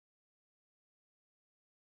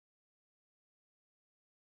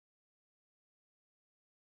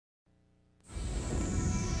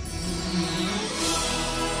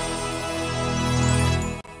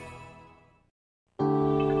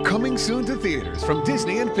Coming soon to theaters from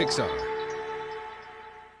Disney and Pixar.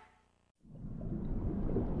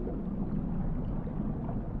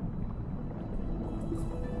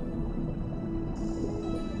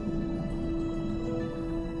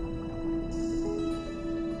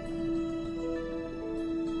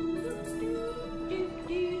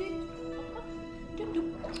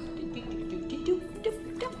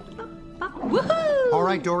 All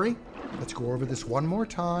right, Dory, let's go over this one more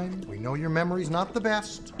time. We know your memory's not the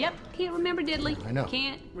best. Yep, can't remember diddly. I know.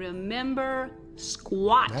 Can't remember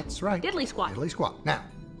squat. That's right. Diddly squat. Diddly squat. Now,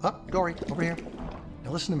 up, Dory, over here.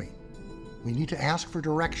 Now listen to me. We need to ask for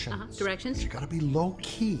directions. Directions? You gotta be low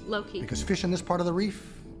key. Low key. Because fish in this part of the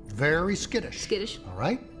reef, very skittish. Skittish. All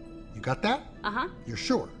right? You got that? Uh-huh. You're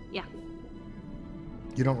sure? Yeah.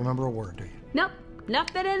 You don't remember a word, do you? Nope,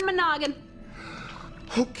 nothing in my noggin.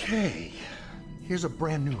 Okay. Here's a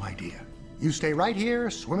brand new idea. You stay right here,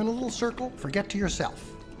 swim in a little circle, forget to yourself.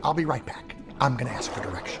 I'll be right back. I'm gonna ask for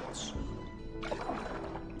directions.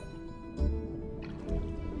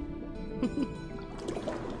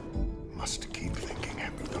 Must keep thinking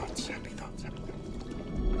happy thoughts, happy thoughts, happy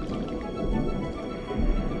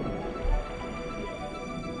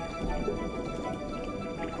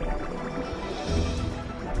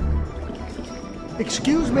thoughts.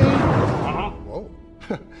 Excuse me. Whoa.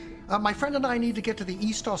 My friend and I need to get to the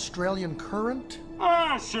East Australian Current.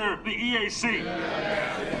 Ah, sure, the EAC.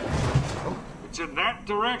 Oh. It's in that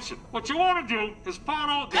direction. What you want to do is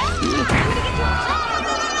follow the...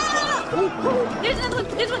 There's another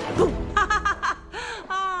one, there's one.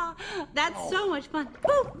 Ah, that's so much fun.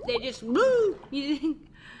 Woo. They just move.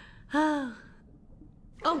 Oh.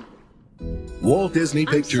 Walt Disney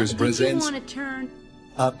Pictures presents You want to turn?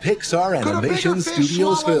 a Pixar Could a Animation bigger fish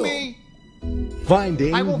Studios swallow film, me?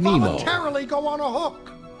 Finding I will Nemo. voluntarily go on a hook.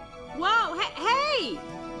 Whoa, hey!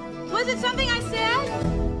 Was it something I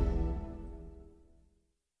said?